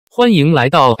欢迎来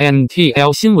到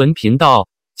NTL 新闻频道，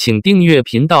请订阅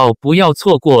频道，不要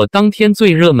错过当天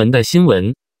最热门的新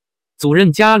闻。组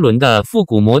任嘉伦的复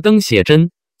古摩登写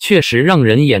真确实让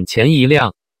人眼前一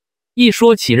亮。一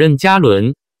说起任嘉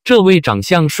伦，这位长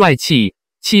相帅气、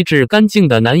气质干净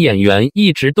的男演员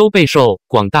一直都备受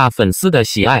广大粉丝的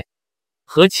喜爱。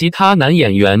和其他男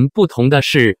演员不同的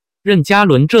是，任嘉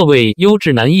伦这位优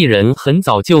质男艺人很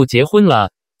早就结婚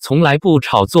了，从来不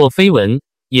炒作绯闻，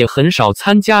也很少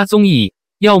参加综艺，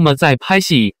要么在拍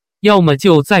戏，要么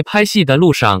就在拍戏的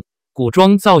路上。古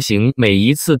装造型每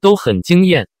一次都很惊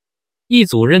艳。一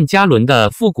组任嘉伦的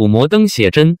复古摩登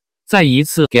写真再一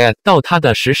次 get 到他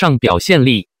的时尚表现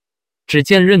力。只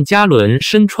见任嘉伦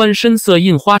身穿深色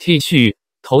印花 T 恤，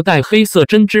头戴黑色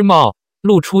针织帽，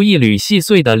露出一缕细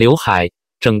碎的刘海，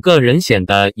整个人显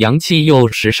得洋气又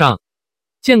时尚。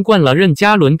见惯了任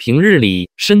嘉伦平日里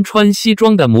身穿西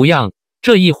装的模样，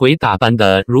这一回打扮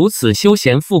得如此休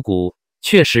闲复古，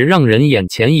确实让人眼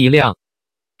前一亮。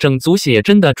整组写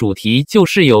真的主题就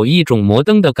是有一种摩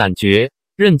登的感觉。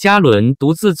任嘉伦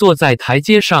独自坐在台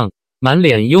阶上，满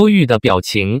脸忧郁的表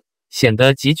情，显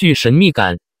得极具神秘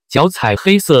感。脚踩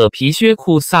黑色皮靴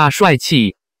裤飒帅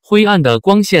气，灰暗的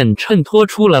光线衬托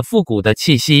出了复古的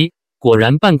气息。果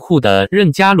然扮酷的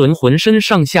任嘉伦浑身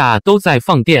上下都在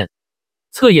放电。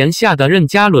侧颜下的任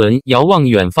嘉伦遥望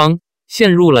远方，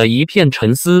陷入了一片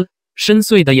沉思，深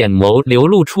邃的眼眸流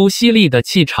露出犀利的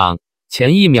气场。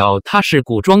前一秒他是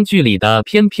古装剧里的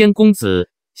翩翩公子，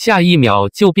下一秒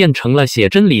就变成了写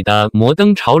真里的摩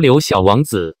登潮流小王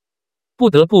子。不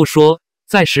得不说，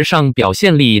在时尚表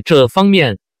现力这方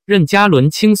面，任嘉伦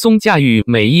轻松驾驭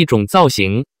每一种造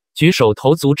型，举手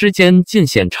投足之间尽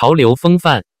显潮流风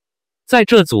范。在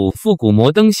这组复古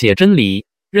摩登写真里，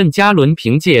任嘉伦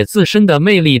凭借自身的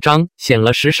魅力彰显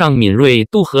了时尚敏锐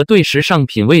度和对时尚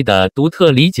品味的独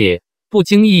特理解，不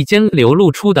经意间流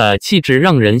露出的气质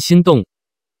让人心动。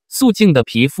素净的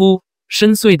皮肤，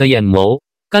深邃的眼眸，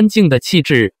干净的气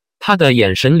质，他的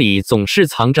眼神里总是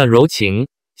藏着柔情，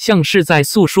像是在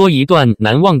诉说一段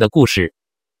难忘的故事。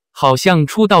好像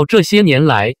出道这些年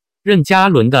来，任嘉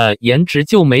伦的颜值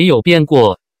就没有变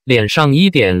过，脸上一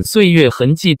点岁月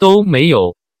痕迹都没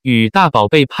有。与大宝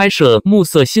贝拍摄《暮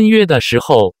色新约》的时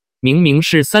候，明明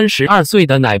是32岁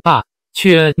的奶爸，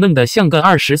却嫩得像个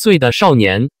20岁的少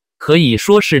年，可以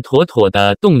说是妥妥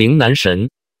的冻龄男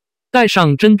神。戴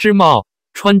上针织帽，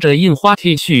穿着印花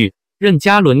T 恤，任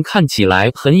嘉伦看起来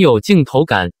很有镜头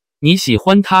感。你喜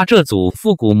欢他这组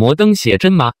复古摩登写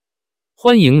真吗？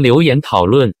欢迎留言讨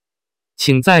论，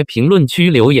请在评论区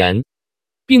留言，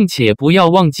并且不要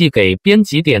忘记给编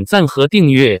辑点赞和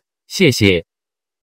订阅，谢谢。